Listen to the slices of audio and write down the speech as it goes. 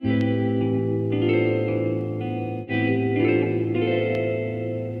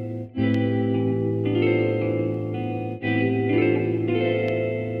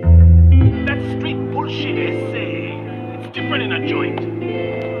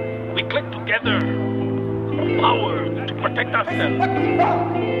together. Power to protect ourselves.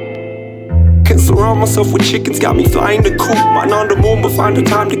 Can't surround myself with chickens, got me flying the coop. Mine on the moon, but find the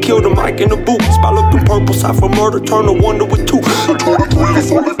time to kill the mic in the booth. Spot looking purple, side for murder, turn to wonder with two. Ain't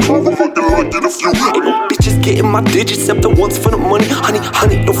no bitches getting my digits, except the ones for the money. Honey,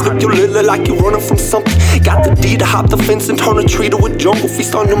 don't flip your lily like you running from something. Got the D to hop the fence and turn a tree to a jungle.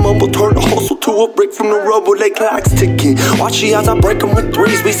 Feast on the mumble, turn the hustle to a break from the rubble. They clocks ticking. Watch the eyes, I break them with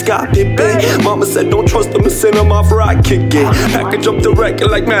threes, we Scott Pippen. Mama said don't trust them and send them off or I kick it. Package up the record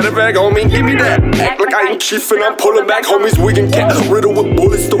like matter of fact, homie, give me that. Act like I ain't chief and I'm pulling back, homies, we can cat. Riddle with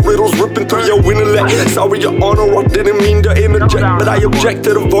bullets, the riddles ripping through your intellect. Sorry, your honor, I didn't mean to interject, but I object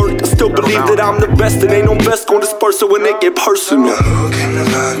to the verdict. I still believe that I'm the best, and ain't no best gon' disperse it when they get personal. Look in the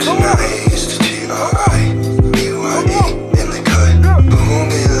vibe tonight, it's the T-R-I-B-Y-E in the cut. But who gon'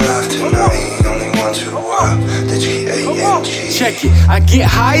 get alive tonight? Only one to wild, the G-A-N-G. Check it, I get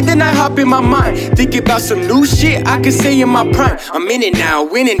high, then I hop in my mind. Think about some new shit I can say in my prime. I'm in it now,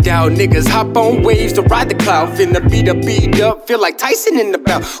 winning down. Niggas hop on waves to ride the cloud. Finna beat up, feel like Tyson in the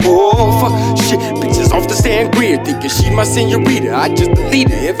bout. Oh, fuck, shit, bitches off the sangria. Thinking she my senorita. I just delete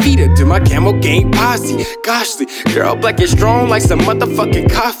her and feed her to my camel gang posse. Goshly, girl, black and strong like some motherfucking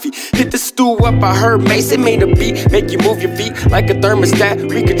coffee. Hit the stew up, I heard Masen made a beat. Make you move your feet like a thermostat.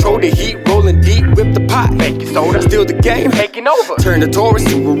 We control the heat, rolling deep, whip the pot. Make it soda, steal the game, taking over. Turn the Taurus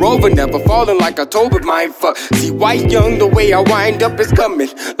to a Rover, never falling like October, mind fuck. See, white young, the way I wind up is coming.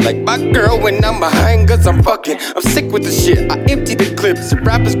 Like my girl when I'm behind, cause I'm fucking. I'm sick with the shit, I empty the clips.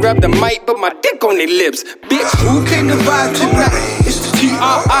 Rappers grab the mic, but my dick on their lips. Bitch, who came to vibe tonight? It's the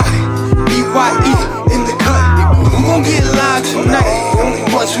T-R-I-B-Y-E in the cut. Who gon' get live tonight? Only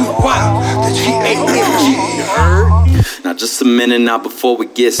ones who wild, the G-A-N-G, you heard? Now just a minute now before we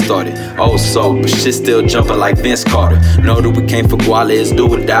get started. Oh so, but shit still jumping like Vince Carter. Know that we came for Guala, it's do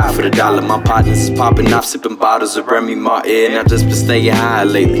or die for the dollar. My partners is popping off, sipping bottles of Remy Martin. I just been staying high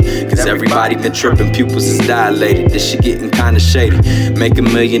lately, cause everybody been tripping, pupils is dilated. This shit getting kinda shady. Make a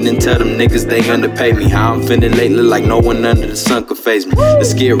million and tell them niggas they underpay me. How I'm feeling lately like no one under the sun could faze me.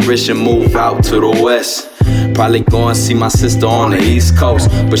 Let's get rich and move out to the west. Probably go and see my sister on the East Coast.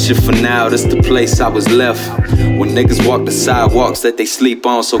 But shit, for now, this the place I was left. When niggas walk the sidewalks that they sleep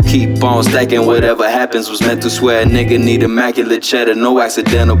on. So keep on stacking, whatever happens was meant to swear. A nigga need immaculate cheddar, no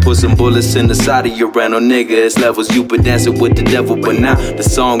accidental. Put some bullets in the side of your rental, nigga. It's levels, you been dancing with the devil. But now, the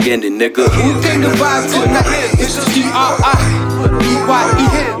song ended, nigga. Who came to vibe tonight? It's the T-R-I-B-Y-E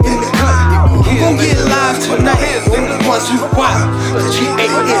in the cut. Who gon' get live tonight? Only ones who wild, the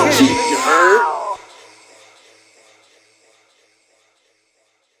G-A-N-G.